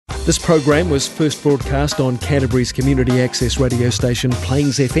This program was first broadcast on Canterbury's community access radio station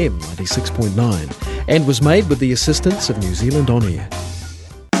Plains FM 96.9 and was made with the assistance of New Zealand On Air.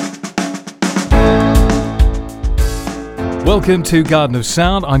 Welcome to Garden of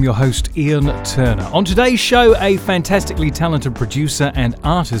Sound. I'm your host, Ian Turner. On today's show, a fantastically talented producer and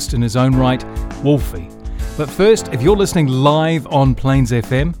artist in his own right, Wolfie. But first, if you're listening live on Plains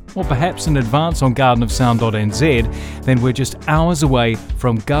FM, or perhaps in advance on gardenofsound.nz, then we're just hours away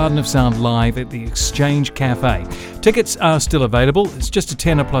from Garden of Sound live at the Exchange Cafe. Tickets are still available. It's just a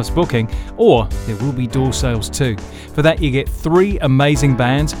tenner plus booking, or there will be door sales too. For that, you get three amazing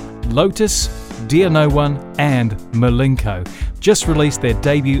bands: Lotus, Dear No One and Malenko. Just released their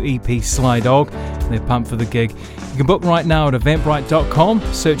debut EP Sly Dog. They're pumped for the gig. You can book right now at eventbrite.com,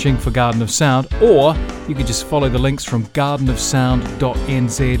 searching for Garden of Sound, or you can just follow the links from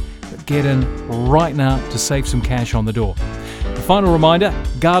gardenofsound.nz. But get in right now to save some cash on the door. The final reminder,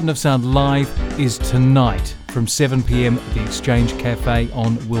 Garden of Sound Live is tonight from 7 p.m. at the Exchange Cafe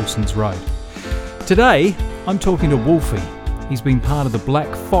on Wilson's Road. Today, I'm talking to Wolfie. He's been part of the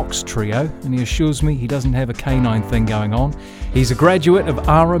Black Fox trio, and he assures me he doesn't have a canine thing going on. He's a graduate of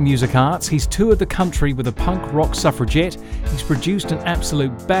ARA Music Arts. He's toured the country with a punk rock suffragette. He's produced an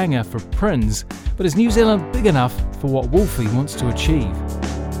absolute banger for Prince. But is New Zealand big enough for what Wolfie wants to achieve?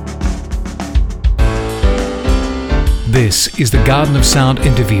 This is the Garden of Sound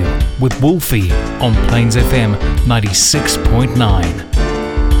interview with Wolfie on Plains FM 96.9.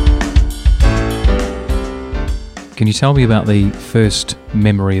 Can you tell me about the first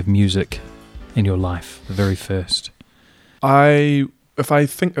memory of music in your life, the very first? If I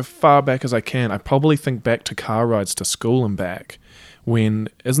think as far back as I can, I probably think back to car rides to school and back.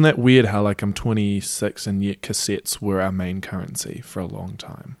 Isn't that weird how I'm 26 and yet cassettes were our main currency for a long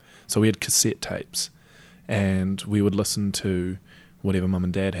time. So we had cassette tapes and we would listen to whatever mum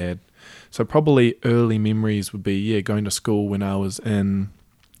and dad had. So probably early memories would be, going to school when I was in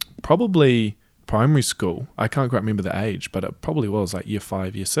probably primary school. I can't quite remember the age, but it probably was year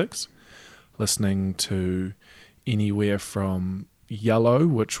 5, year 6, listening to anywhere from Yellow,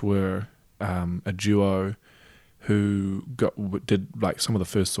 which were a duo who did some of the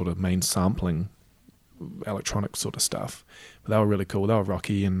first sort of main sampling electronic sort of stuff. But they were really cool. They were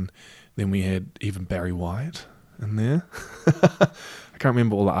rocky, and then we had even Barry White in there. I can't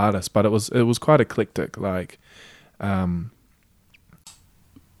remember all the artists, but it was quite eclectic.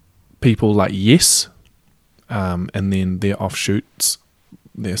 People like Yes, and then their offshoots,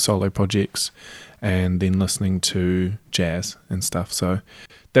 their solo projects, and then listening to jazz and stuff. So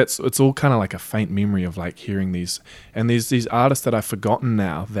it's all kind of like a faint memory of hearing these. And there's these artists that I've forgotten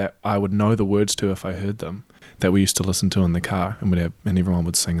now that I would know the words to if I heard them, that we used to listen to in the car, and everyone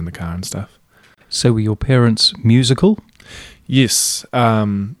would sing in the car and stuff. So were your parents musical? Yes.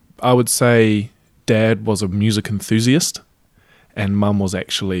 I would say Dad was a music enthusiast. And Mum was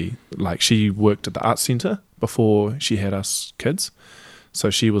actually, she worked at the arts centre before she had us kids. So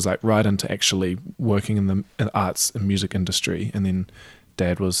she was right into actually working in the arts and music industry. And then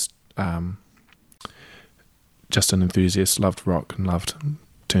Dad was just an enthusiast, loved rock and loved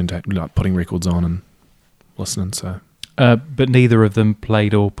putting records on and listening. So, but neither of them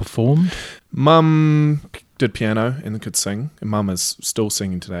played or performed? Mum did piano and could sing. And Mum is still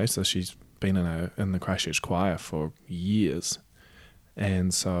singing today. So she's been in the Christchurch choir for years.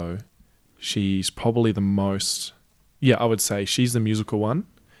 And so she's probably the most, I would say she's the musical one.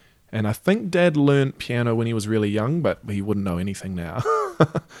 And I think Dad learnt piano when he was really young, but he wouldn't know anything now.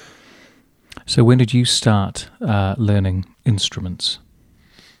 So when did you start learning instruments?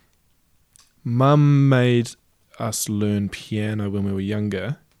 Mum made us learn piano when we were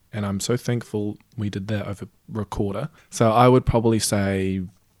younger, and I'm so thankful we did that over recorder. So I would probably say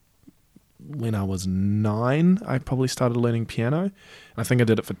when I was 9, I probably started learning piano. I think I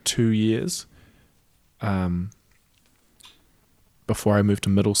did it for 2 years before I moved to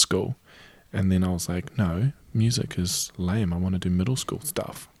middle school. And then I was like, no, music is lame. I want to do middle school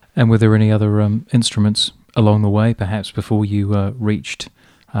stuff. And were there any other instruments along the way, perhaps before you reached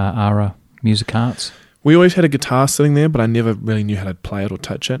ARA Music Arts? We always had a guitar sitting there, but I never really knew how to play it or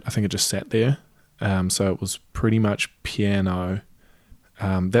touch it. I think it just sat there. So it was pretty much piano.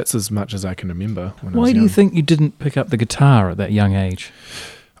 That's as much as I can remember. Why do you think you didn't pick up the guitar at that young age?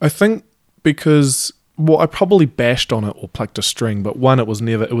 I think because, I probably bashed on it or plucked a string, but it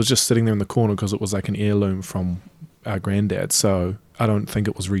was just sitting there in the corner because it was like an heirloom from our granddad. So I don't think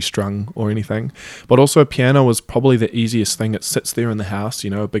it was restrung or anything. But also a piano was probably the easiest thing. It sits there in the house,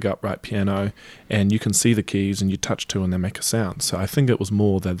 a big upright piano, and you can see the keys and you touch two and they make a sound. So I think it was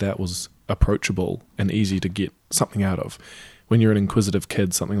more that was approachable and easy to get something out of. when you're an inquisitive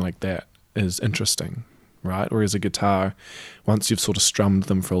kid, something like that is interesting, right? Whereas a guitar, once you've sort of strummed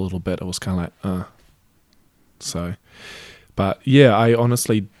them for a little bit, it was kind of like, So, but yeah, I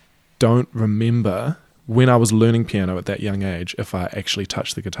honestly don't remember when I was learning piano at that young age if I actually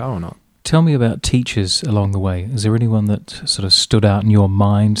touched the guitar or not. Tell me about teachers along the way. Is there anyone that sort of stood out in your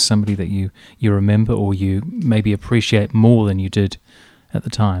mind, somebody that you remember or you maybe appreciate more than you did at the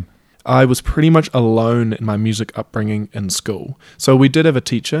time? I was pretty much alone in my music upbringing in school. So we did have a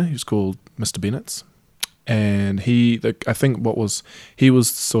teacher who's called Mr. Bennett, and he was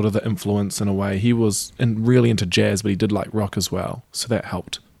sort of the influence in a way. He was really into jazz, but he did like rock as well, so that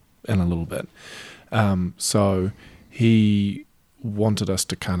helped in a little bit. So he wanted us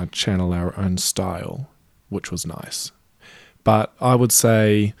to kind of channel our own style, which was nice. But I would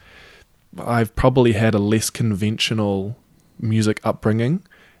say I've probably had a less conventional music upbringing,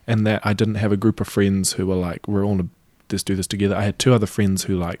 and that I didn't have a group of friends who were like, we're all let's do this together. I had two other friends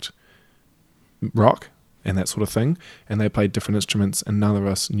who liked rock and that sort of thing, and they played different instruments, and none of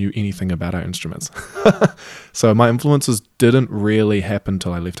us knew anything about our instruments. So my influences didn't really happen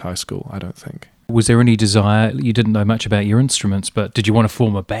till I left high school, I don't think. Was there any desire? You didn't know much about your instruments, but did you want to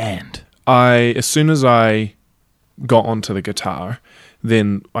form a band? As soon as I got onto the guitar,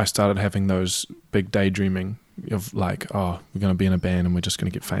 then I started having those big daydreaming of like, oh, we're going to be in a band and we're just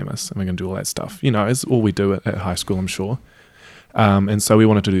going to get famous and we're going to do all that stuff. You know, it's all we do at high school, I'm sure. And so we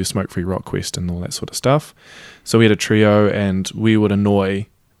wanted to do Smoke Free Rock Quest and all that sort of stuff. So we had a trio, and we would annoy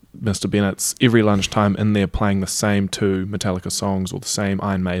Mr. Bennett's every lunchtime in there playing the same two Metallica songs or the same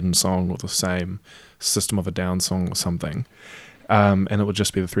Iron Maiden song or the same System of a Down song or something. And it would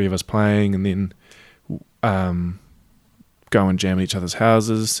just be the three of us playing, and then go and jam at each other's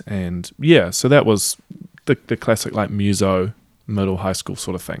houses. And yeah, so that was the classic like muso middle high school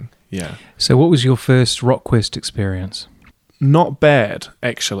sort of thing. Yeah. So what was your first Rock Quest experience? Not bad,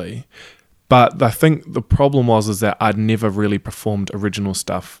 actually. But I think the problem was that I'd never really performed original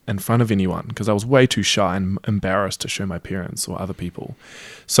stuff in front of anyone because I was way too shy and embarrassed to show my parents or other people.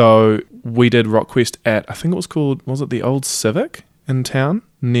 So we did Rock Quest at, I think it was called, was it the Old Civic in town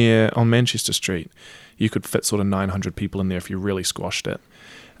on Manchester Street? You could fit sort of 900 people in there if you really squashed it.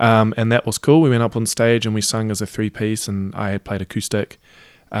 And that was cool. We went up on stage and we sung as a three-piece, and I had played acoustic.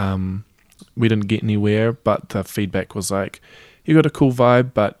 We didn't get anywhere, but the feedback was like, you got a cool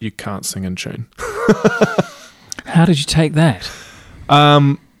vibe, but you can't sing in tune. How did you take that?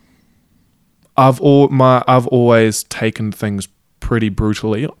 I've always taken things pretty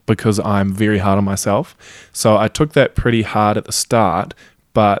brutally because I'm very hard on myself. So I took that pretty hard at the start,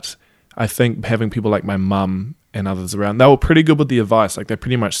 but I think having people like my mum and others around, they were pretty good with the advice. Like they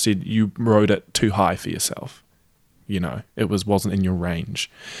pretty much said, you wrote it too high for yourself. You know, it wasn't in your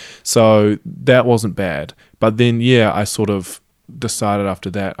range. So that wasn't bad. But then, yeah, I sort of decided after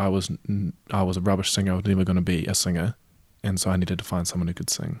that I was a rubbish singer. I was never going to be a singer, and so I needed to find someone who could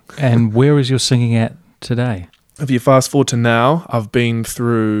sing. And where is your singing at today? If you fast forward to now, I've been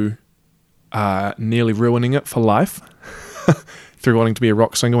through nearly ruining it for life through wanting to be a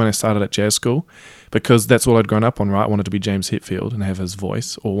rock singer when I started at jazz school, because that's all I'd grown up on, right? I wanted to be James Hetfield and have his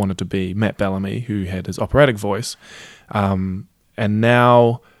voice, or wanted to be Matt Bellamy, who had his operatic voice. And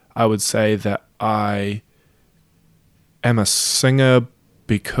now I would say that I am a singer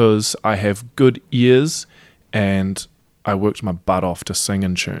because I have good ears and I worked my butt off to sing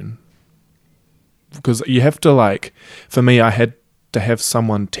in tune. Because you have to for me, I had to have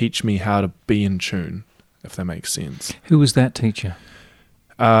someone teach me how to be in tune, if that makes sense. Who was that teacher?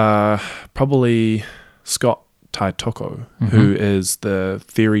 Probably Scott Taitoko, who is the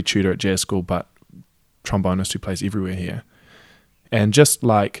theory tutor at jazz school, but trombonist who plays everywhere here. And just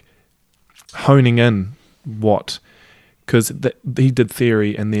honing in because he did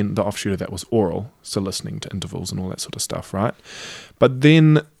theory, and then the offshoot of that was oral, so listening to intervals and all that sort of stuff, right? But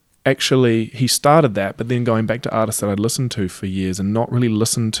then actually he started that, but then going back to artists that I'd listened to for years and not really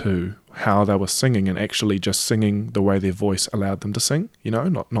listened to how they were singing, and actually just singing the way their voice allowed them to sing,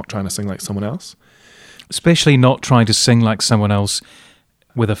 not trying to sing like someone else. Especially not trying to sing like someone else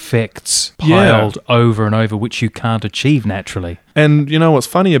with effects piled over and over, which you can't achieve naturally. And what's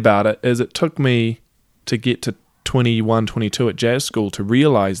funny about it is it took me to get to 21, 22 at jazz school to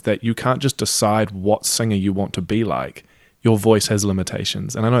realize that you can't just decide what singer you want to be like. Your voice has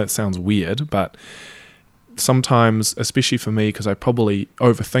limitations. And I know it sounds weird, but sometimes, especially for me, because I probably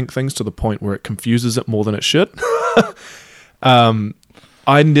overthink things to the point where it confuses it more than it should,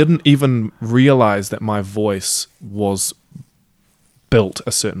 I didn't even realize that my voice was built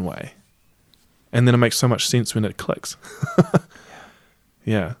a certain way. And then it makes so much sense when it clicks.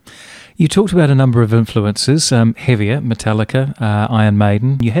 Yeah. You talked about a number of influences, heavier, Metallica, Iron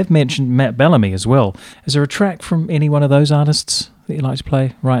Maiden. You have mentioned Matt Bellamy as well. Is there a track from any one of those artists that you'd like to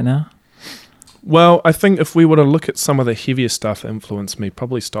play right now? Well, I think if we were to look at some of the heavier stuff that influenced me,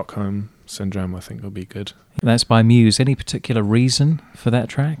 probably Stockholm Syndrome I think would be good. That's by Muse. Any particular reason for that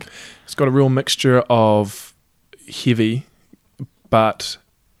track? It's got a real mixture of heavy but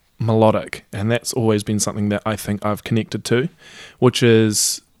melodic, and that's always been something that I think I've connected to, which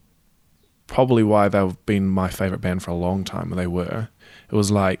is probably why they've been my favourite band for a long time. They were. It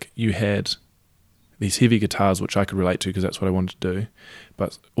was like you had these heavy guitars, which I could relate to because that's what I wanted to do,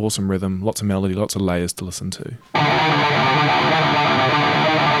 but awesome rhythm, lots of melody, lots of layers to listen to.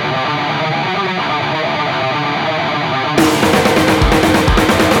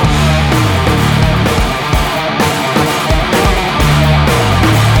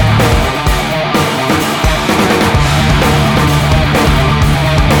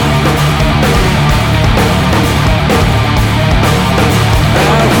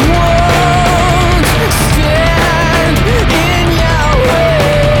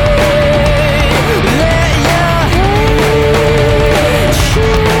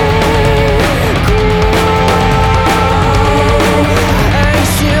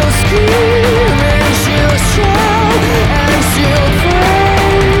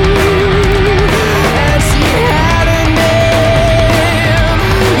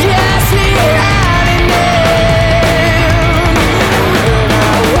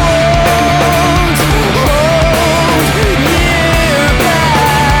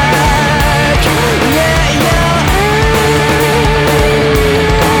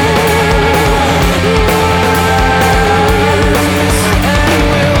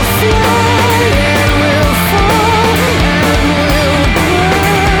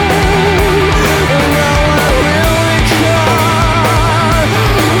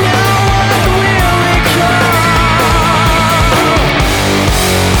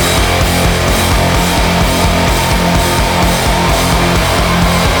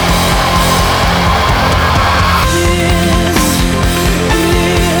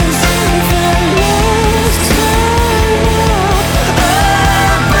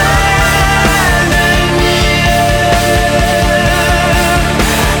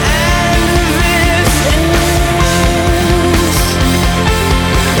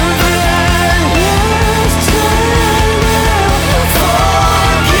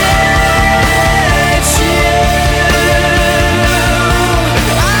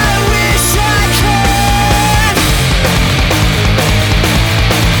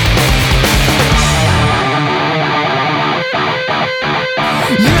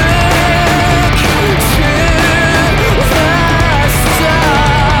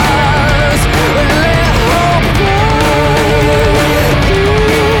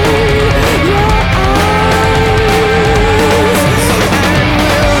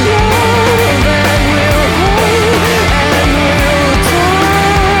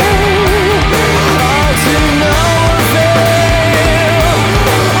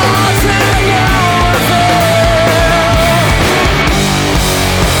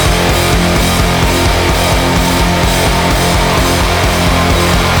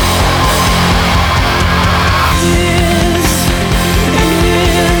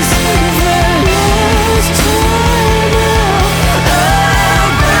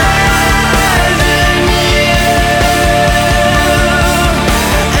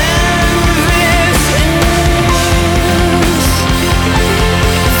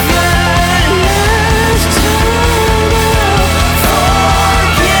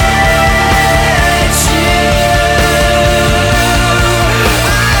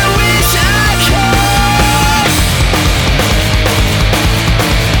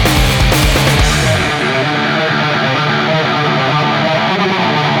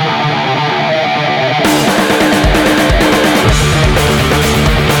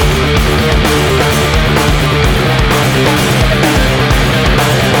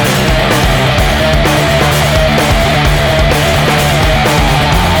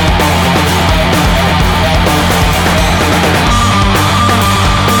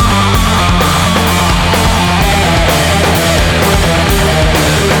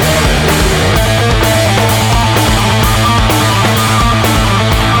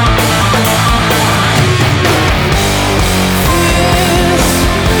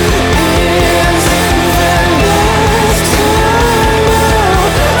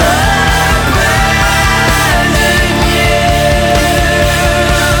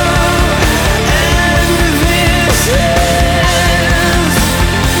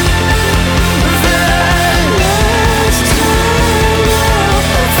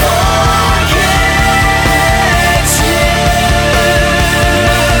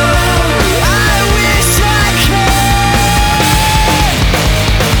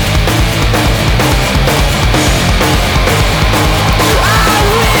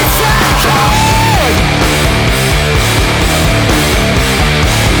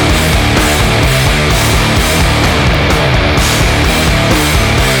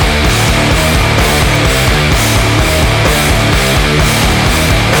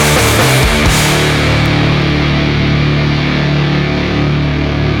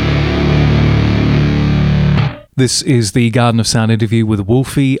 This is the Garden of Sound interview with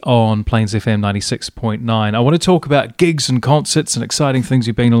Wolfie on Plains FM 96.9. I want to talk about gigs and concerts and exciting things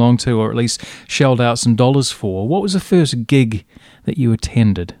you've been along to, or at least shelled out some dollars for. What was the first gig that you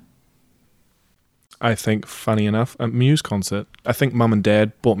attended? I think, funny enough, a Muse concert. I think Mum and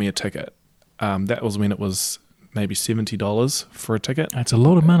Dad bought me a ticket. That was when it was maybe $70 for a ticket. That's a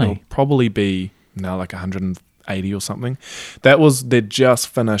lot of money. It'll probably be now like 180 or something. They'd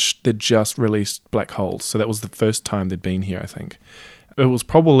just released Black Holes, so that was the first time they'd been here, I think. It was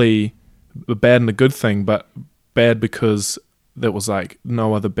probably bad and a good thing, but bad because there was like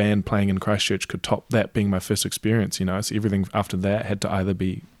no other band playing in Christchurch could top that being my first experience, you know, so everything after that had to either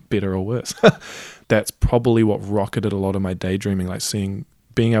be better or worse. That's probably what rocketed a lot of my daydreaming, like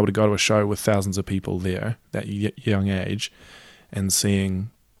being able to go to a show with thousands of people there, that young age, and seeing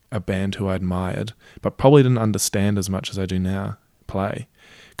a band who I admired, but probably didn't understand as much as I do now, play.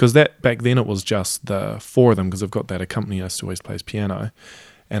 Because that back then it was just the four of them, because I've got that accompanist who always plays piano,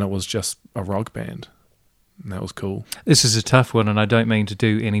 and it was just a rock band. And that was cool. This is a tough one, and I don't mean to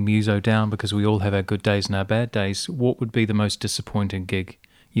do any muso down, because we all have our good days and our bad days. What would be the most disappointing gig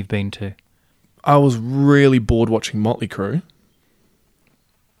you've been to? I was really bored watching Motley Crue.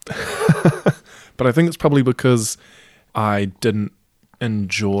 But I think it's probably because I didn't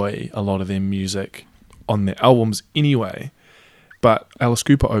enjoy a lot of their music on their albums anyway. But Alice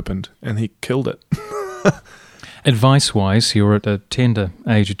Cooper opened and he killed it. Advice-wise, you're at a tender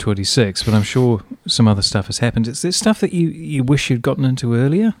age of 26, but I'm sure some other stuff has happened. Is there stuff that you wish you'd gotten into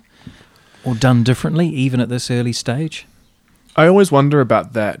earlier or done differently, even at this early stage? I always wonder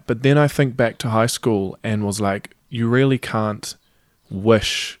about that, but then I think back to high school and was like, you really can't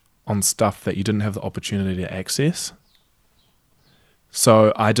wish on stuff that you didn't have the opportunity to access.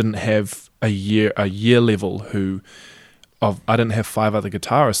 So I didn't have a year level I didn't have 5 other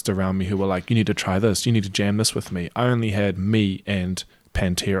guitarists around me who were like, you need to try this, you need to jam this with me. I only had me and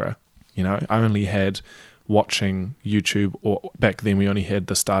Pantera, you know. I only had watching YouTube, or back then we only had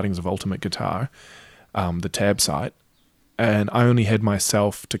the startings of Ultimate Guitar, the tab site, and I only had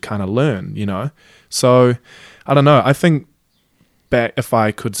myself to kind of learn, you know. So I don't know. I think back, if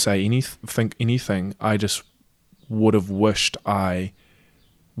I could say anything, I just would have wished I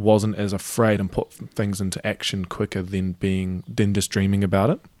wasn't as afraid and put things into action quicker than just dreaming about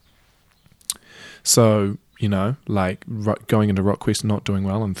it. So, you know, like going into RockQuest, not doing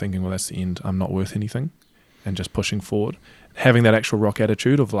well and thinking, well, that's the end, I'm not worth anything, and just pushing forward, having that actual rock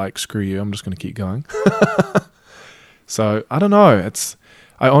attitude of like, screw you, I'm just going to keep going. So I don't know.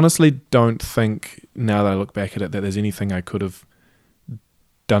 I honestly don't think, now that I look back at it, that there's anything I could have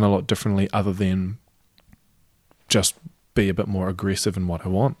done a lot differently other than just be a bit more aggressive in what I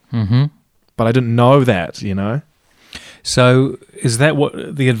want. Mm-hmm. But I didn't know that, you know. So is that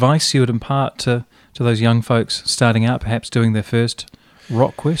what the advice you would impart to those young folks starting out, perhaps doing their first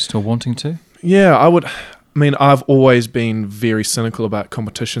RockQuest or wanting to? Yeah, I've always been very cynical about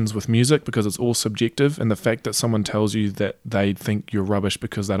competitions with music because it's all subjective, and the fact that someone tells you that they think you're rubbish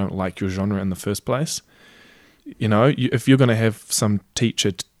because they don't like your genre in the first place. You know, if you're going to have some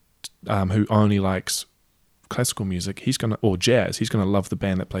teacher who only likes classical music, or jazz, he's going to love the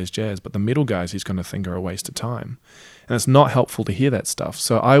band that plays jazz, but the metal guys he's going to think are a waste of time. And it's not helpful to hear that stuff.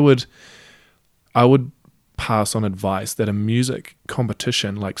 So I would pass on advice that a music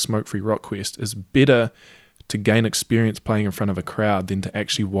competition like Smoke Free RockQuest is better to gain experience playing in front of a crowd than to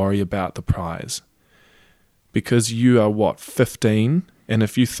actually worry about the prize. Because you are 15, and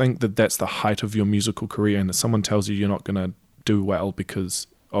if you think that that's the height of your musical career and that someone tells you you're not going to do well because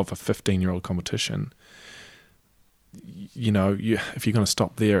of a 15-year-old competition, you know, if you're going to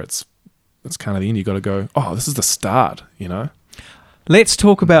stop there, it's kind of the end. You got to go, oh, this is the start, you know. Let's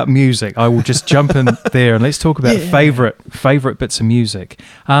talk about music. I will just jump in there and let's talk about favorite bits of music.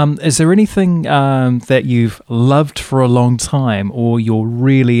 Is there anything that you've loved for a long time or you're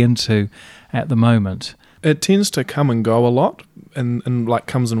really into at the moment? It tends to come and go a lot, and like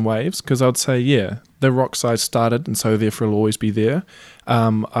comes in waves. Because I would say, yeah, the rock side started, and so therefore it'll always be there.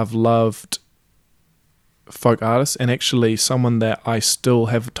 I've loved folk artists, and actually someone that I still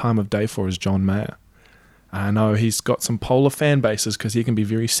have time of day for is John Mayer. I know he's got some polar fan bases because he can be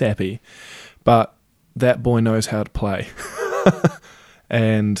very sappy, but that boy knows how to play.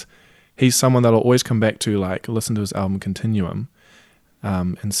 And he's someone that I'll always come back to, like listen to his album Continuum,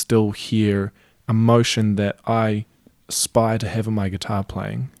 and still hear emotion that I aspire to have in my guitar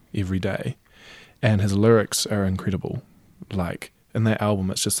playing every day. And his lyrics are incredible. Like in that album,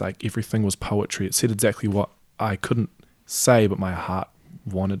 it's just like everything was poetry. It said exactly what I couldn't say, but my heart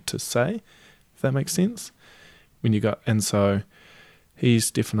wanted to say, if that makes sense. And so he's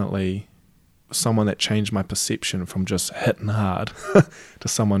definitely someone that changed my perception from just hitting hard to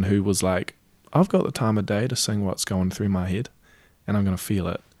someone who was like, I've got the time of day to sing what's going through my head, and I'm going to feel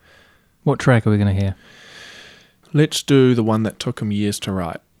it. What track are we going to hear? Let's do the one that took him years to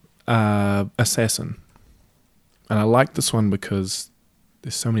write, Assassin. And I like this one because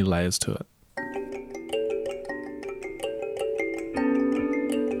there's so many layers to it.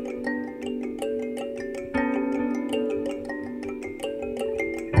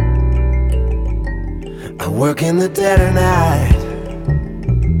 I work in the dead of night,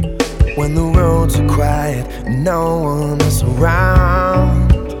 when the roads are quiet and no one is around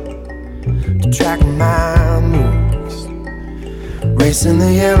to track my moves, racing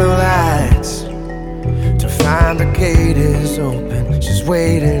the yellow lights to find the gate is open. She's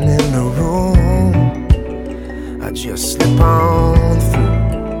waiting in the room. I just slip on through.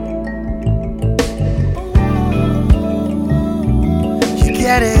 You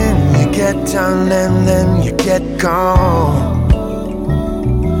get in, you get done, and then you get gone.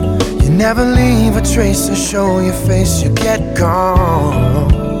 You never leave a trace or show your face, you get gone.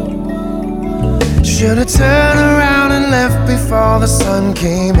 Should've turned around and left before the sun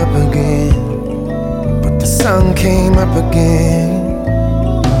came up again, but the sun came up again.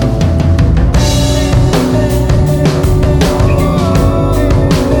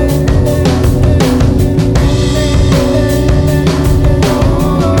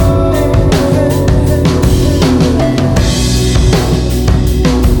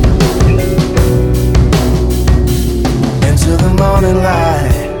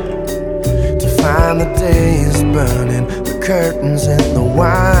 The day is burning, the curtains and the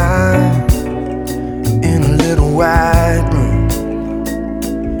wine in a little white room.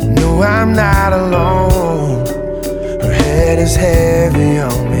 No, I'm not alone. Her head is heavy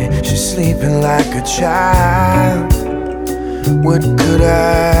on me, she's sleeping like a child. What could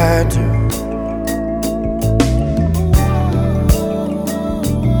I do?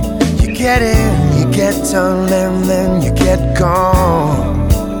 You get in, you get done, and then you get gone.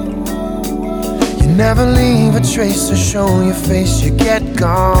 Never leave a trace or show your face, you get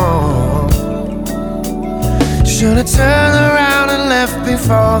gone. Should've turned around and left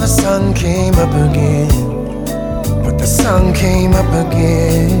before the sun came up again, but the sun came up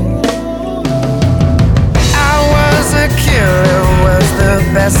again. I was a killer, was the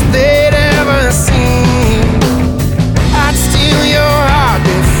best they'd ever seen. I'd steal your heart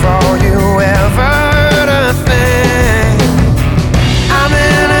before you ever heard a thing. I'm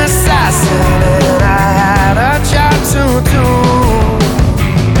an assassin and I had a job to do.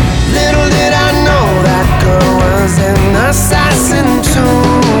 Little did I know that girl was an assassin too.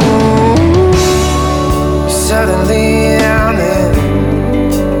 Suddenly I'm in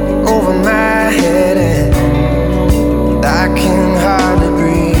over my head and I can hardly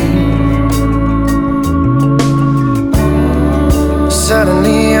breathe.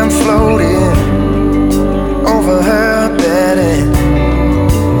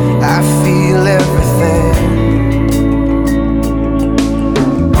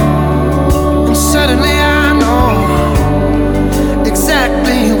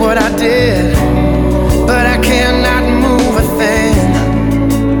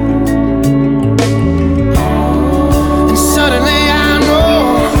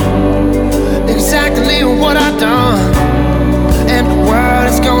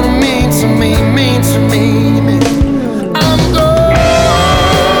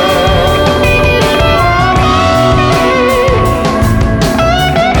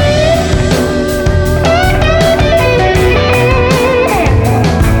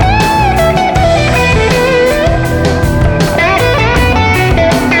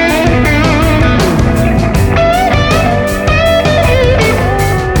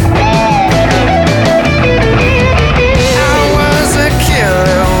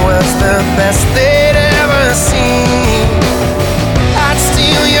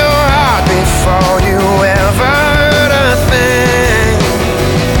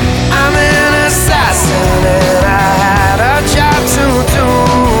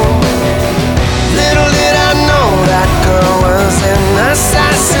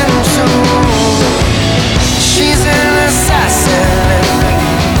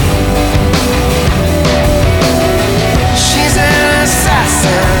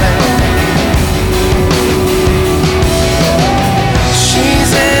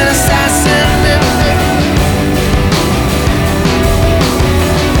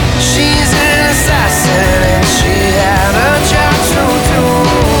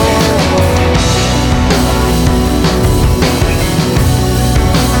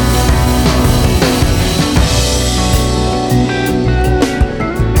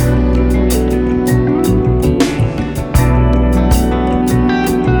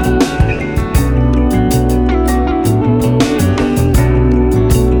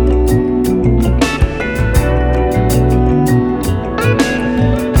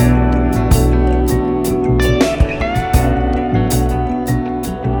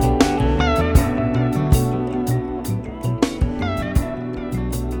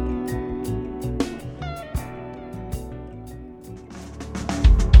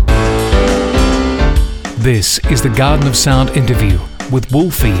 This is the Garden of Sound interview with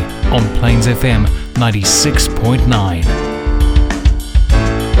Wolfie on Plains FM 96.9.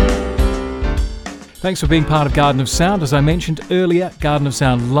 Thanks for being part of Garden of Sound. As I mentioned earlier, Garden of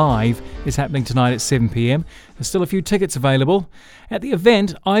Sound Live is happening tonight at 7 p.m. There's still a few tickets available. At the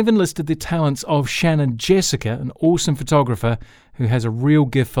event, I've enlisted the talents of Shannon Jessica, an awesome photographer who has a real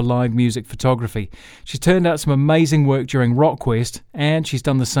gift for live music photography. She's turned out some amazing work during RockQuest, and she's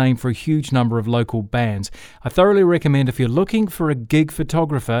done the same for a huge number of local bands. I thoroughly recommend, if you're looking for a gig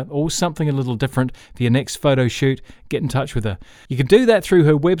photographer or something a little different for your next photo shoot, get in touch with her. You can do that through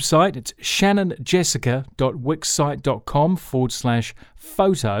her website. It's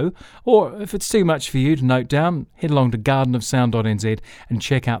shannonjessica.wixsite.com/photo, or if it's too much for you to note down, head along to gardenofsound.nz and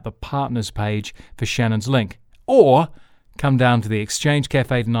check out the partners page for Shannon's link. Or come down to the Exchange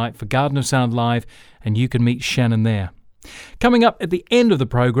Cafe tonight for Garden of Sound Live and you can meet Shannon there. Coming up at the end of the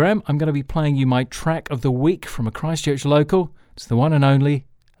programme, I'm going to be playing you my track of the week from a Christchurch local. It's the one and only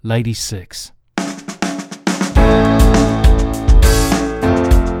Lady Six.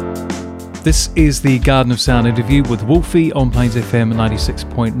 This is the Garden of Sound interview with Wolfie on Plains FM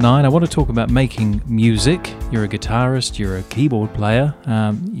 96.9. I want to talk about making music. You're a guitarist, you're a keyboard player,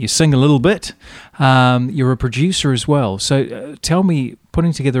 you sing a little bit, you're a producer as well. So tell me,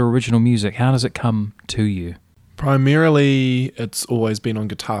 putting together original music, how does it come to you? Primarily, it's always been on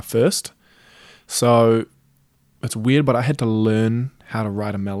guitar first. So it's weird, but I had to learn how to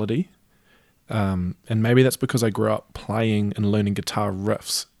write a melody. And maybe that's because I grew up playing and learning guitar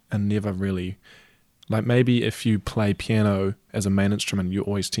riffs. And never really, like maybe if you play piano as a main instrument, you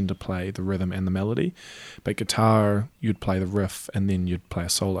always tend to play the rhythm and the melody. But guitar, you'd play the riff and then you'd play a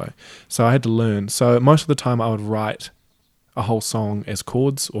solo. So I had to learn. So most of the time I would write a whole song as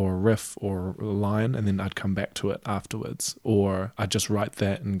chords or a riff or a line, and then I'd come back to it afterwards. Or I'd just write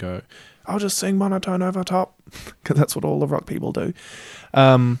that and go, I'll just sing monotone over top, because that's what all the rock people do.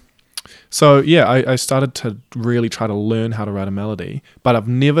 So yeah, I started to really try to learn how to write a melody, but I've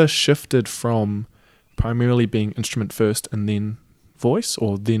never shifted from primarily being instrument first and then voice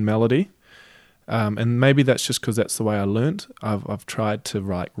or then melody. And maybe that's just because that's the way I learned. I've tried to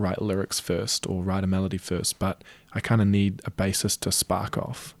write lyrics first or write a melody first, but I kind of need a basis to spark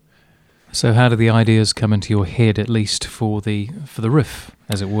off. So how do the ideas come into your head, at least for the riff,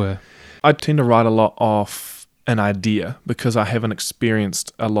 as it were? I tend to write a lot off an idea because I haven't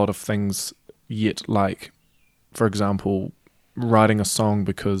experienced a lot of things yet, like, for example, writing a song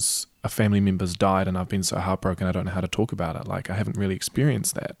because a family member's died and I've been so heartbroken I don't know how to talk about it. Like, I haven't really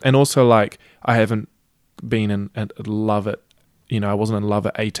experienced that. And also, like, I haven't been in love at, I wasn't in love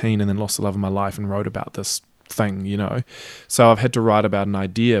at 18 and then lost the love of my life and wrote about this thing, So I've had to write about an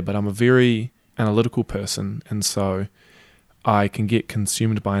idea, but I'm a very analytical person, and so I can get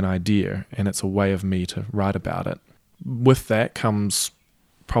consumed by an idea, and it's a way of me to write about it. With that comes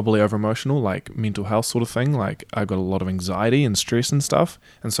probably over-emotional, like mental health sort of thing. Like, I've got a lot of anxiety and stress and stuff,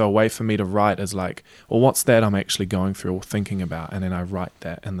 and so a way for me to write is like, well, what's that I'm actually going through or thinking about, and then I write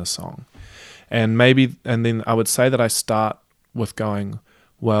that in the song. And then I would say that I start with going,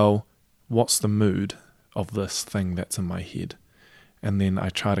 well, what's the mood of this thing that's in my head? And then I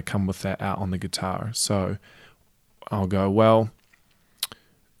try to come with that out on the guitar. So I'll go, well,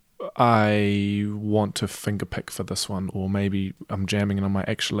 I want to finger pick for this one, or maybe I'm jamming and I'm like,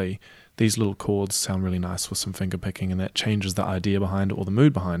 actually, these little chords sound really nice with some finger picking, and that changes the idea behind it or the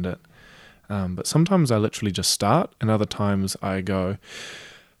mood behind it. But sometimes I literally just start, and other times I go,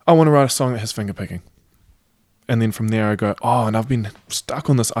 I want to write a song that has finger picking. And then from there I go, and I've been stuck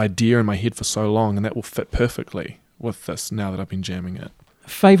on this idea in my head for so long, and that will fit perfectly with this now that I've been jamming it.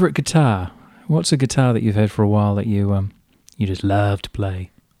 Favourite guitar? What's a guitar that you've had for a while that you just love to play?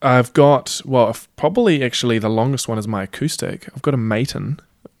 I've got, probably actually the longest one is my acoustic. I've got a Maton,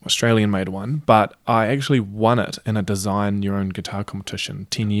 Australian-made one, but I actually won it in a design your own guitar competition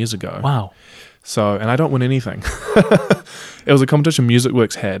 10 years ago. Wow. So, and I don't win anything. It was a competition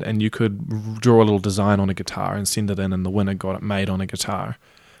MusicWorks had, and you could draw a little design on a guitar and send it in, and the winner got it made on a guitar.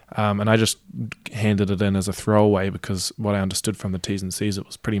 And I just handed it in as a throwaway because what I understood from the T's and C's, it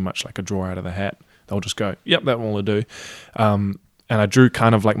was pretty much like a draw out of the hat. They'll just go, yep, that one will do. And I drew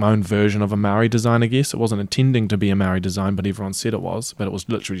kind of like my own version of a Maori design, I guess. It wasn't intending to be a Maori design, but everyone said it was. But it was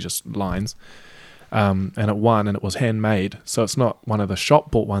literally just lines. And it won, and it was handmade. So it's not one of the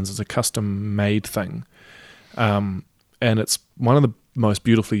shop-bought ones. It's a custom-made thing. And it's one of the most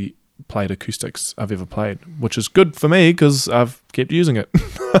beautifully played acoustics I've ever played, which is good for me because I've kept using it.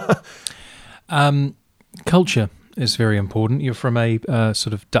 Culture is very important. You're from a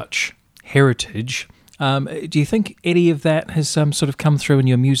sort of Dutch heritage. Do you think any of that has sort of come through in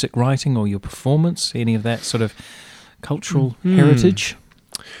your music writing or your performance? Any of that sort of cultural heritage?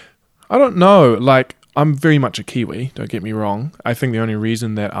 I don't know. Like, I'm very much a Kiwi, don't get me wrong. I think the only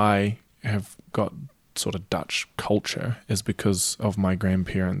reason that I have got sort of Dutch culture is because of my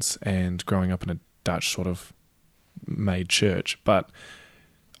grandparents and growing up in a Dutch sort of made church. But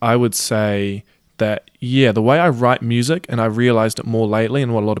I would say that, yeah, the way I write music, and I realized it more lately,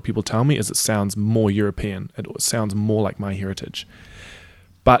 and what a lot of people tell me, is it sounds more European. It sounds more like my heritage.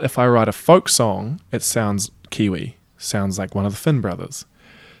 But if I write a folk song, it sounds Kiwi, sounds like one of the Finn brothers.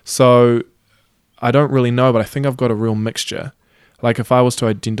 So I don't really know, but I think I've got a real mixture. Like, if I was to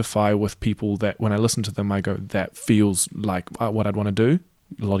identify with people that when I listen to them, I go, that feels like what I'd want to do,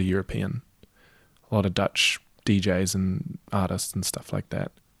 a lot of European, a lot of Dutch DJs and artists and stuff like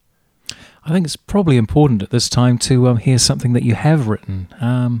that. I think it's probably important at this time to hear something that you have written.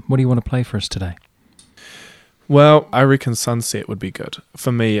 What do you want to play for us today? Well, I reckon Sunset would be good.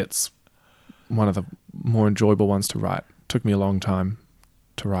 For me, it's one of the more enjoyable ones to write. It took me a long time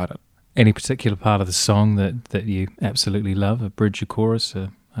to write it. Any particular part of the song that you absolutely love? A bridge, a chorus, I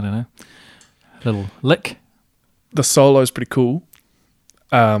don't know, a little lick? The solo is pretty cool.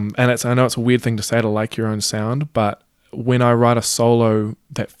 And I know it's a weird thing to say to like your own sound, but when I write a solo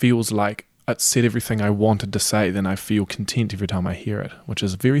that feels like it said everything I wanted to say, then I feel content every time I hear it, which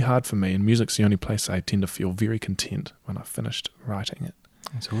is very hard for me. And music's the only place I tend to feel very content when I've finished writing it.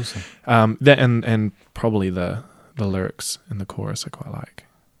 That's awesome. That and probably the lyrics in the chorus I quite like.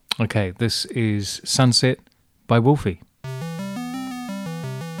 Okay, this is Sunset by Wolfie.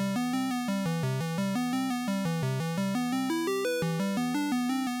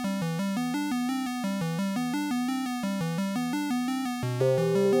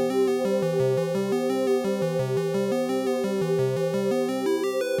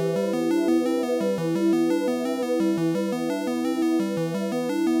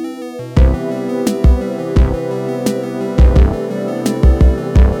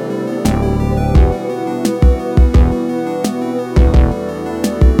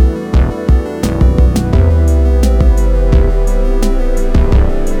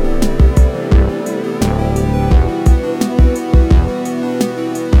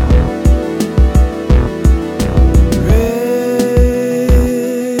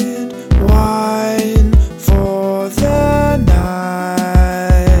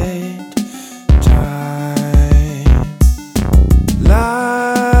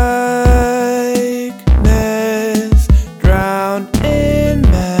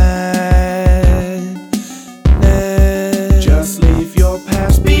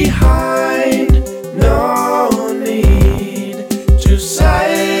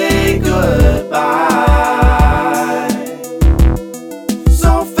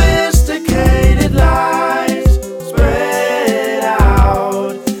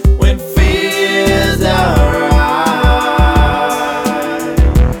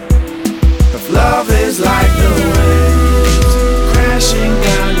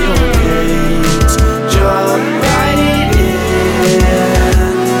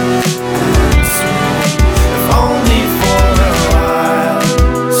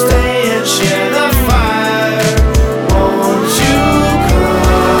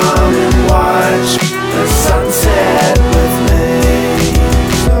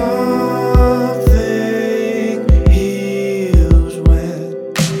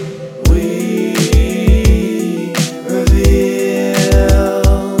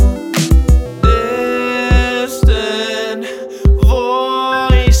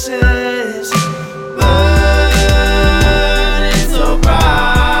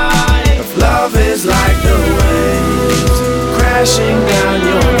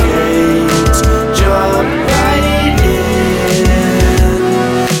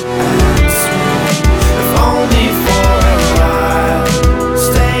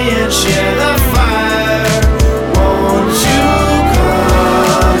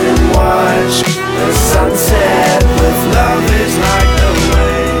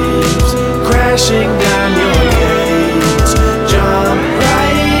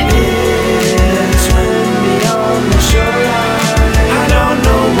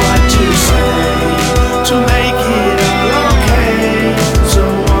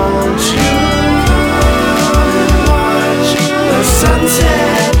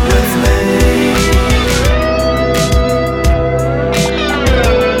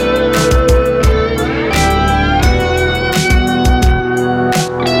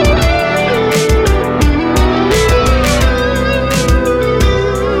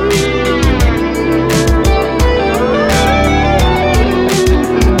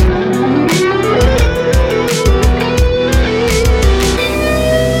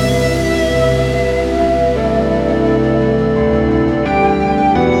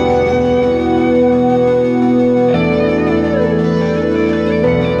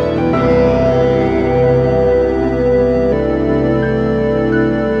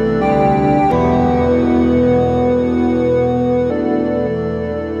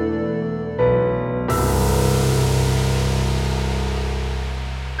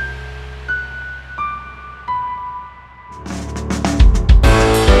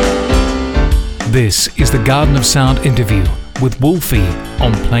 This is the Garden of Sound interview with Wolfie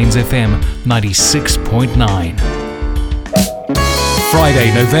on Plains FM 96.9.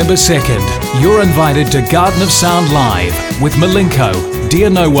 Friday, November 2nd, you're invited to Garden of Sound Live with Malenko, Dear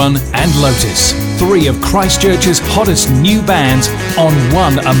No One and Lotus, three of Christchurch's hottest new bands on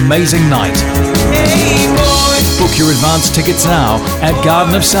one amazing night. Hey boy, Book your advance tickets now at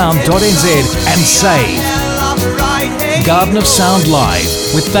gardenofsound.nz and save. Garden of Sound Live,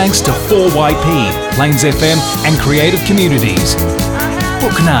 with thanks to 4YP, Plains FM and Creative Communities.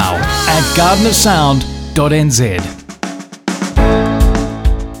 Book now at gardenofsound.nz.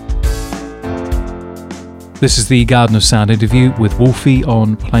 This is the Garden of Sound interview with Wolfie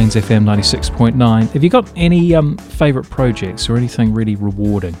on Plains FM 96.9. Have you got any favourite projects or anything really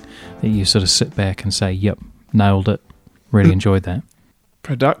rewarding that you sort of sit back and say, yep, nailed it, really enjoyed that?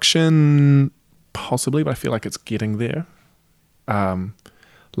 Production, possibly, but I feel like it's getting there.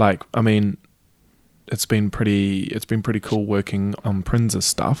 It's been pretty cool working on Prince's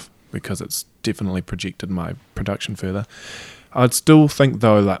stuff because it's definitely projected my production further. I'd still think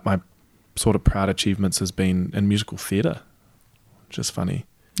though, like my sort of proud achievements has been in musical theatre, which is funny.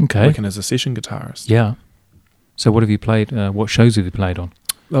 Okay. Working as a session guitarist. Yeah. So what have you played? What shows have you played on?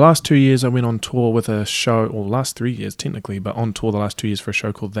 The last 2 years I went on tour with a show, or last 3 years technically, but on tour the last 2 years for a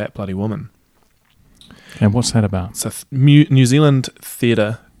show called That Bloody Woman. And what's that about? It's a New Zealand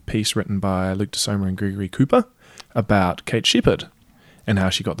theatre piece written by Luke DeSoma and Gregory Cooper about Kate Shepherd and how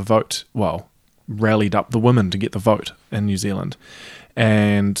she got the vote, rallied up the women to get the vote in New Zealand.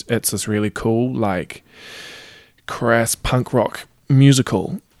 And it's this really cool, like, crass punk rock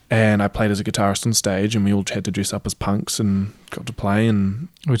musical. And I played as a guitarist on stage, and we all had to dress up as punks and got to play. And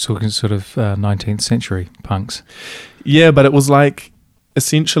We're talking sort of 19th century punks. yeah, but it was like,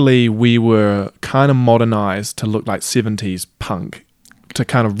 essentially we were kind of modernized to look like 70s punk to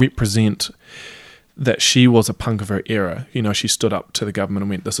kind of represent that she was a punk of her era. You know, she stood up to the government and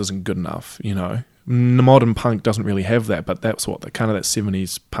went, this isn't good enough, you know. Modern punk doesn't really have that, but that's what that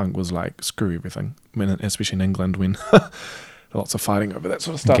 70s punk was like. Screw everything, especially in England when lots of fighting over that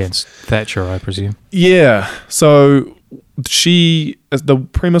sort of stuff. Against Thatcher, I presume. Yeah, so the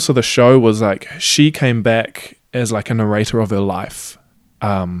premise of the show was like she came back as like a narrator of her life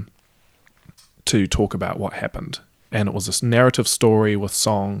to talk about what happened. And it was this narrative story with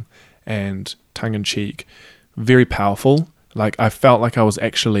song and tongue-in-cheek, very powerful. Like, I felt like I was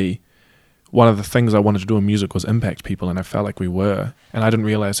actually, one of the things I wanted to do in music was impact people, and I felt like we were. And I didn't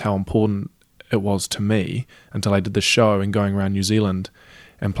realize how important it was to me until I did the show and going around New Zealand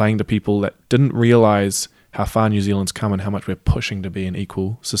and playing to people that didn't realize how far New Zealand's come and how much we're pushing to be an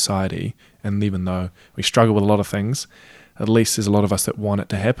equal society. And even though we struggle with a lot of things, at least there's a lot of us that want it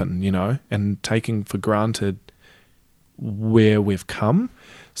to happen, you know, and taking for granted where we've come.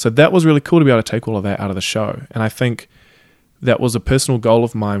 So that was really cool to be able to take all of that out of the show. And I think that was a personal goal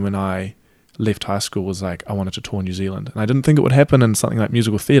of mine when I left high school, was like, I wanted to tour New Zealand. And I didn't think it would happen in something like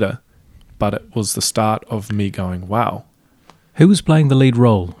musical theatre, but it was the start of me going, wow. Who was playing the lead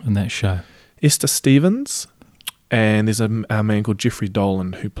role in that show? Esther Stevens, and there's a man called Jeffrey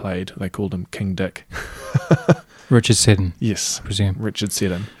Dolan who played, they called him King Dick. Richard Seddon, Yes, I presume. Richard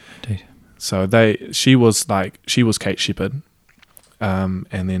Seddon. Indeed. So she was Kate Shepherd, and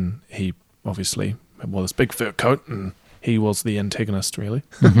then he obviously wore this big fur coat, and he was the antagonist, really.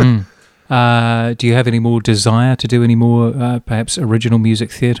 Mm-hmm. Do you have any more desire to do any more, perhaps, original music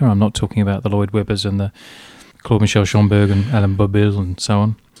theatre? I'm not talking about the Lloyd Webbers and the Claude Michel Schomburg and Alain Bobille and so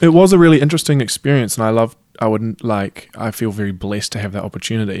on. It was a really interesting experience, and I feel very blessed to have that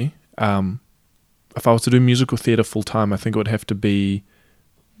opportunity. If I was to do musical theatre full time, I think it would have to be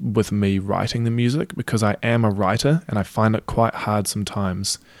with me writing the music, because I am a writer and I find it quite hard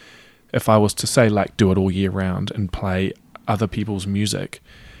sometimes. If I was to say, like, do it all year round and play other people's music,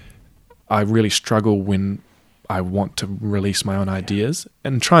 I really struggle when I want to release my own ideas,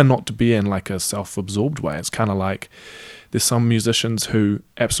 and try not to be in like a self-absorbed way. It's kind of like there's some musicians who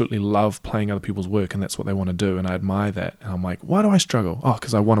absolutely love playing other people's work and that's what they want to do, and I admire that. And I'm like, why do I struggle? Oh,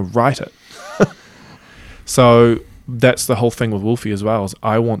 because I want to write it. So that's the whole thing with Wolfie as well, is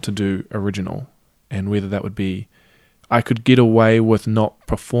I want to do original, and whether that would be, I could get away with not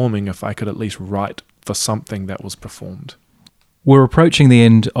performing if I could at least write for something that was performed. We're approaching the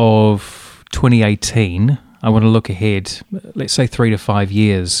end of 2018. I want to look ahead, let's say 3 to 5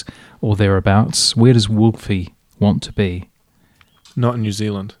 years or thereabouts. Where does Wolfie want to be? Not in New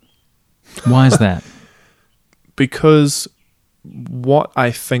Zealand. Why is that? Because what I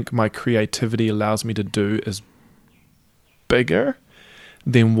think my creativity allows me to do is bigger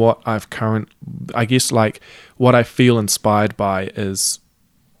than what I guess, like, what I feel inspired by is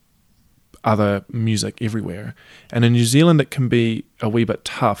other music everywhere. And in New Zealand, it can be a wee bit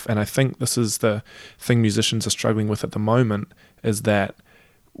tough. And I think this is the thing musicians are struggling with at the moment, is that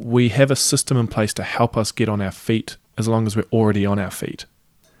we have a system in place to help us get on our feet as long as we're already on our feet.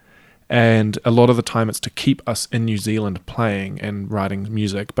 And a lot of the time it's to keep us in New Zealand playing and writing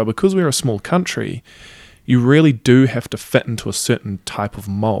music. But because we're a small country, you really do have to fit into a certain type of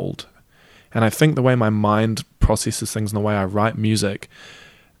mold. And I think the way my mind processes things and the way I write music,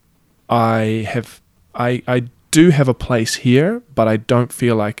 I do have a place here, but I don't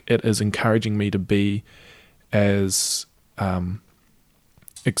feel like it is encouraging me to be as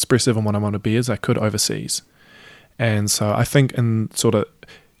expressive in what I want to be as I could overseas. And so I think in sort of,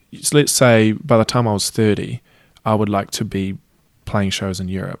 let's say by the time I was 30, I would like to be playing shows in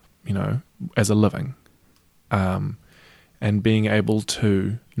Europe, as a living. And being able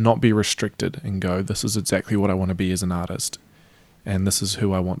to not be restricted and go, this is exactly what I want to be as an artist, and this is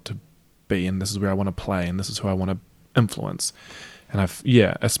who I want to be, and this is where I want to play, and this is who I want to influence. And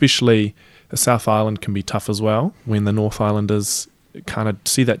especially the South Island can be tough as well, when the North Islanders kind of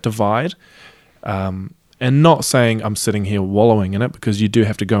see that divide. And not saying I'm sitting here wallowing in it, because you do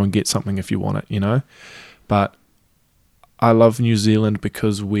have to go and get something if you want it, But I love New Zealand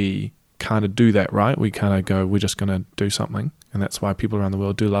because we kind of do that, right? We kind of go, we're just going to do something, and that's why people around the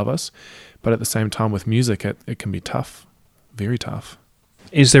world do love us. But at the same time, with music, it can be tough, very tough.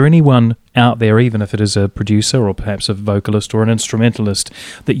 Is there anyone out there, even if it is a producer or perhaps a vocalist or an instrumentalist,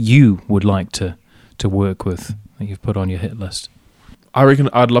 that you would like to work with, that you've put on your hit list? I reckon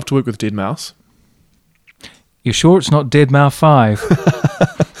I'd love to work with Deadmau5. You're sure it's not Deadmau5?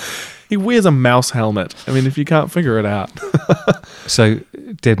 He wears a mouse helmet. I mean, if you can't figure it out. So,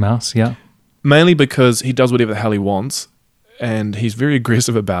 Deadmau5, yeah. Mainly because he does whatever the hell he wants, and he's very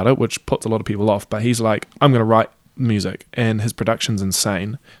aggressive about it, which puts a lot of people off. But he's like, I'm going to write music, and his production's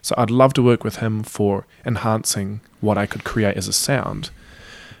insane. So I'd love to work with him for enhancing what I could create as a sound.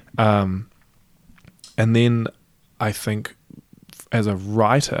 And then I think as a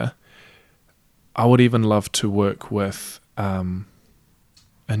writer, I would even love to work with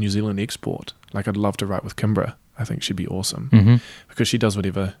a New Zealand export. Like, I'd love to write with Kimbra. I think she'd be awesome, because she does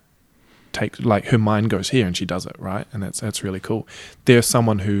whatever like her mind goes here and she does it, right? And that's really cool. There's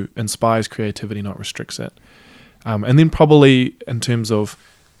someone who inspires creativity, not restricts it. And then probably in terms of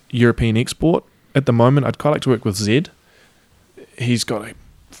European export, at the moment, I'd quite like to work with Zedd. He's got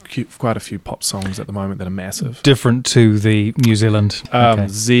quite a few pop songs at the moment that are massive. Different to the New Zealand. Okay.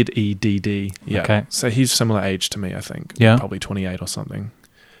 Zedd. Yeah. Okay. So he's similar age to me, I think. Yeah. Probably 28 or something.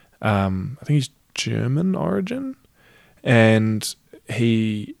 I think he's German origin, and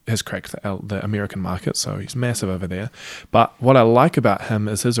he has cracked the American market, so he's massive over there. But what I like about him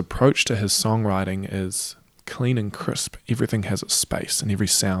is his approach to his songwriting is clean and crisp. Everything has its space, and every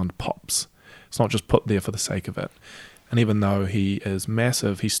sound pops. It's not just put there for the sake of it. And even though he is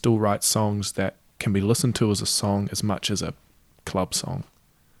massive, he still writes songs that can be listened to as a song as much as a club song.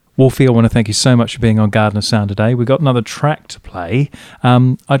 Wolfie, I want to thank you so much for being on Garden of Sound today. We've got another track to play.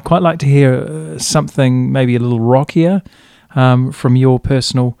 I'd quite like to hear something maybe a little rockier from your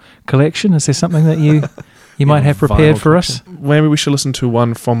personal collection. Is there something that you might have prepared for us? Maybe we should listen to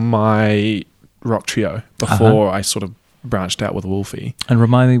one from my rock trio before I sort of branched out with Wolfie. And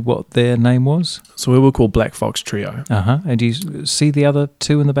remind me what their name was? So we were called Black Fox Trio. And do you see the other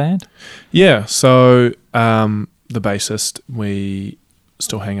two in the band? Yeah, so the bassist, we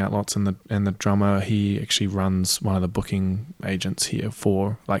still hang out lots, and the drummer, he actually runs one of the booking agents here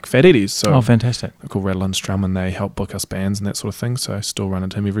for like Fat Eddie's. So fantastic. They're called Rattle and Strum, and they help book us bands and that sort of thing. So I still run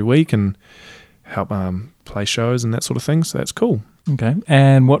into him every week and help play shows and that sort of thing. So that's cool. Okay.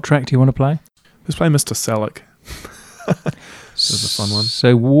 And what track do you want to play? Let's play Mr. Selleck. This is a fun one.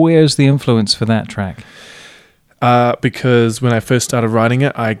 So where's the influence for that track? Because when I first started writing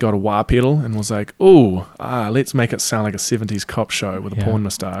it, I got a wah pedal and was like, let's make it sound like a 70s cop show with a porn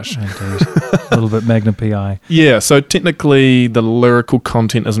moustache. Indeed. A little bit Magnum P.I. Yeah, so technically the lyrical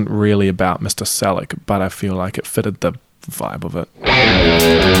content isn't really about Mr. Selleck, but I feel like it fitted the vibe of it.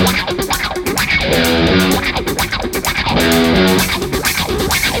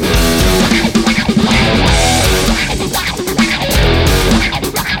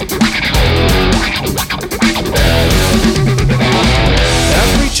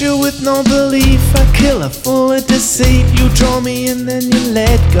 With no belief, a killer full of deceit. You draw me and then you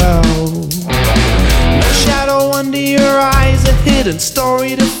let go. No shadow under your eyes, a hidden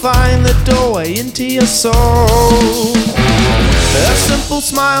story to find the doorway into your soul. A simple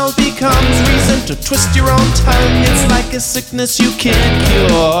smile becomes reason to twist your own tongue. It's like a sickness you can't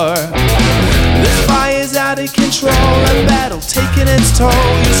cure. This fire's out of control, a battle taking its toll.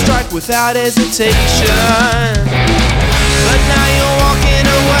 You strike without hesitation, but now you're walking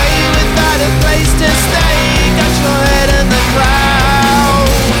away without a place to stay. Got your head in the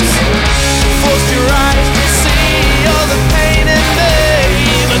clouds, forced your eyes to see all the pain in me,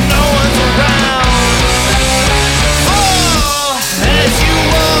 but no one's around. Oh, as you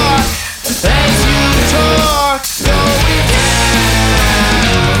walk, as you talk, going down.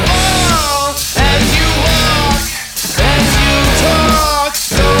 Oh, as you walk, as you talk,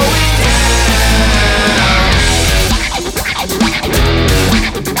 going down.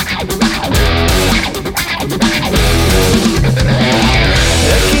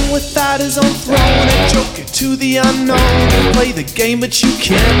 A king without his own throne, a joker to the unknown. You play the game but you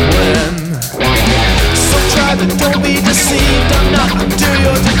can't win. So try but don't be deceived. I'm not under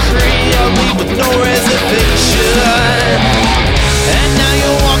your decree. I'll leave with no reservation. And now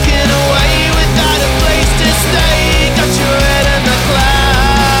you're walking away without a place to stay. Got your head in the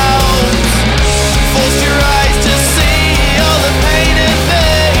clouds, forced your eyes to see all the pain in me,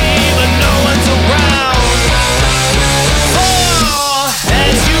 but no one's around. Oh,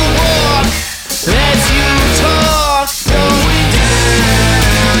 as you walk, as you talk, going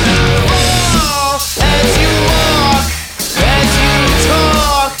down. Oh, as you walk, as you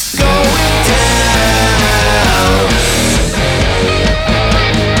talk, going down.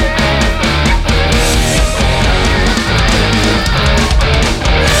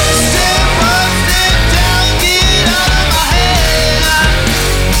 Step up, step down, get out of my head.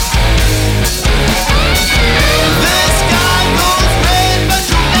 The sky goes red, but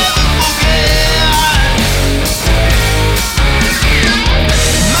you'll never forget.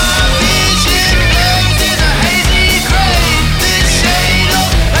 My vision blurs in a hazy gray. This shade of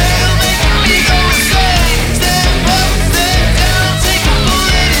pale making me go insane. Step up, step down, take a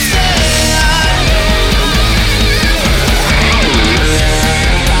bullet instead.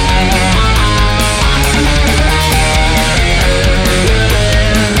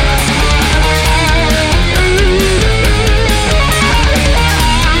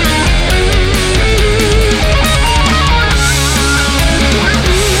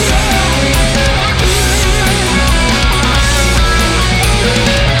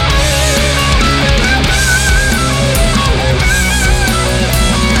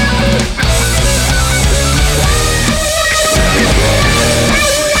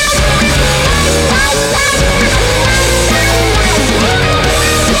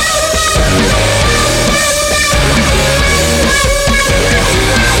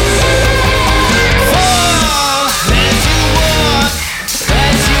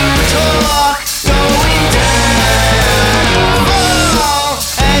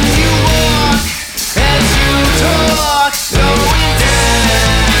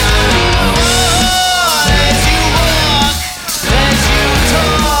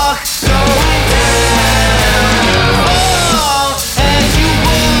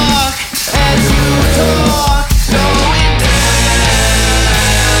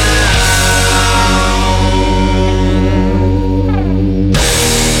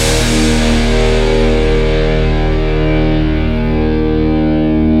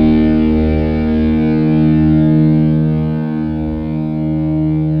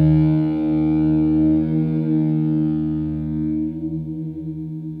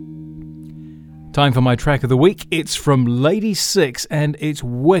 Time for my track of the week. It's from Lady Six and it's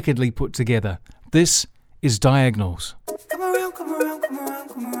wickedly put together. This is Diagonals. Come around, come around, come around,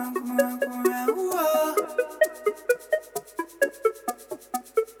 come around, come around, come around, whoa.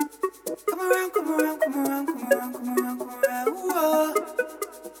 Come around, come around, come around, come around, come around, come around, whoa.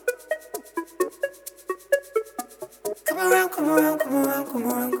 Come around, come around, come around, come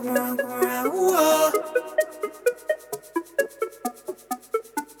around, come around, come around, whoa.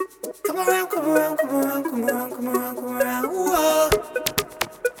 Come around, come around, come around, come around, come around, come around, whoa.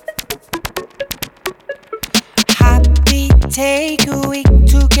 Heartbeat, take a week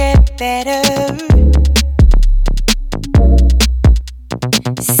to get better.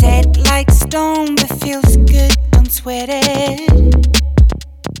 Set like stone, but feels good, don't sweat it.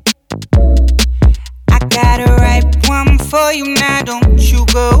 I got a right one for you now, don't you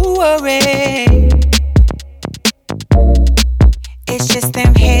go worry. It's just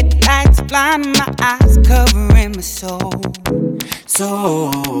them headlights blinding my eyes, covering my soul.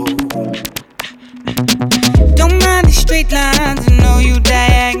 Don't mind the straight lines, I know you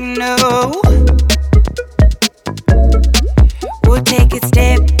diagonal. We'll take it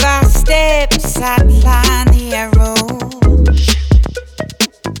step by step, sideline the arrows.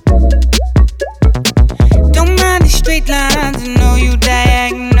 Don't mind the straight lines, I know you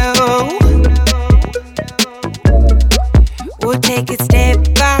diagonal.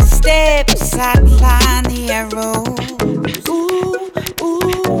 step by step, sideline the arrow. Ooh, ooh,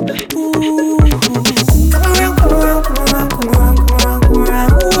 ooh. Come around, come around, come around, come around, come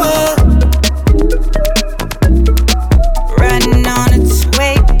around, come around. Running on its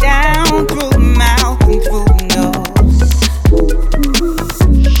way down through the mouth and through the nose.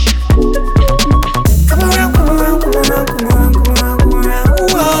 Come around, come around, come around, come around, come around,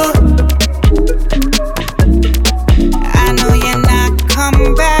 come around. I know you're not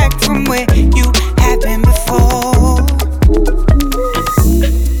coming back from where you have been before.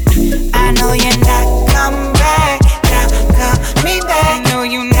 I know you're not coming back, now coming back. No,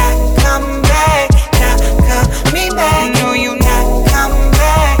 you're not coming back, now coming back. No, you're not coming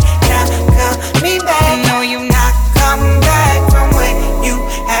back, now coming back. No, you're not coming back from where you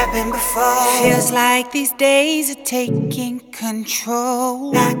have been before. Feels like these days are taking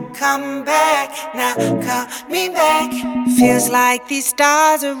control. Not coming back, now coming back. Feels like these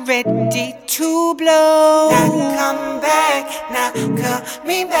stars are ready to blow. Not coming back, now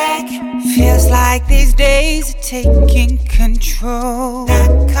coming back. Feels like these days are taking control.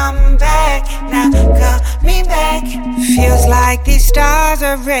 Not coming back, now coming back. Feels like these stars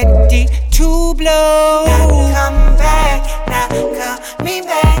are ready to blow. Not coming back, now coming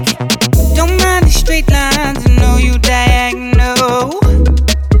back. Don't mind the straight lines, I know you diagonal.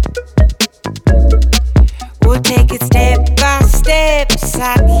 We'll take it step by step,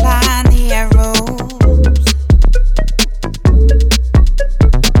 sideline the arrows.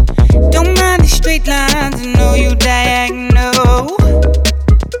 Don't mind the straight lines, I know you diagonal.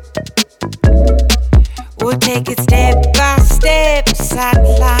 We'll take it step by step,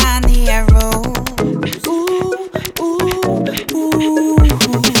 sideline the arrows. Ooh, ooh, ooh.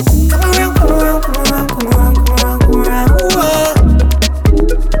 Come around, come around, come around, come around, come around, come around.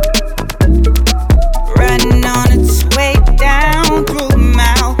 Running on its way down through the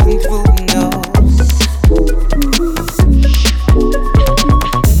mouth and through the nose.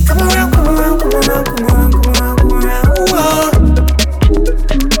 Come around, come around, come around, come around, come around, come around.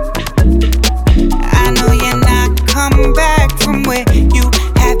 I know you're not coming back from where you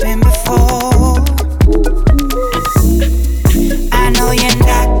have been before. I know you're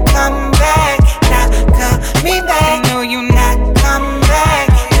not coming back, now coming back. No, you're not coming back,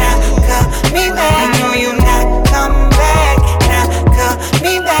 now coming back. No, you're not coming back, now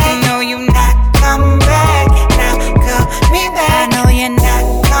coming back. No, you're not coming back, now coming back. I know you're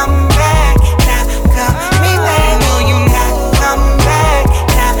not coming back, now coming back. No, you're not coming back,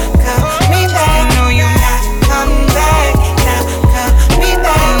 now coming back. No, you're not coming back, now coming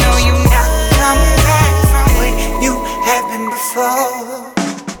back. No, you're not coming back from where you have been before.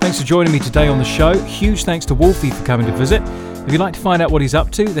 Thanks for joining me today on the show. Huge thanks to Wolfie for coming to visit. If you'd like to find out what he's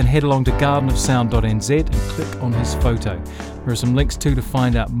up to, then head along to gardenofsound.nz and click on his photo. There are some links too to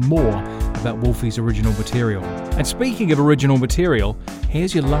find out more about Wolfie's original material. And speaking of original material,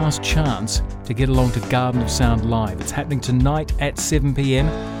 here's your last chance to get along to Garden of Sound Live. It's happening tonight at 7 p.m.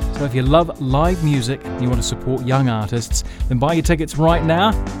 So if you love live music and you want to support young artists, then buy your tickets right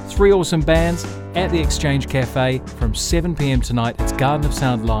now. 3 awesome bands at the Exchange Cafe from 7 p.m. tonight. It's Garden of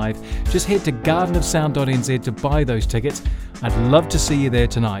Sound Live. Just head to gardenofsound.nz to buy those tickets. I'd love to see you there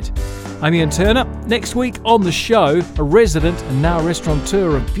tonight. I'm Ian Turner. Next week on the show, a resident and now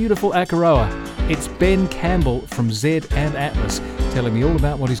restaurateur of beautiful Akaroa. It's Ben Campbell from Z and Atlas telling me all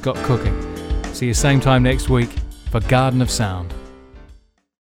about what he's got cooking. See you same time next week for Garden of Sound.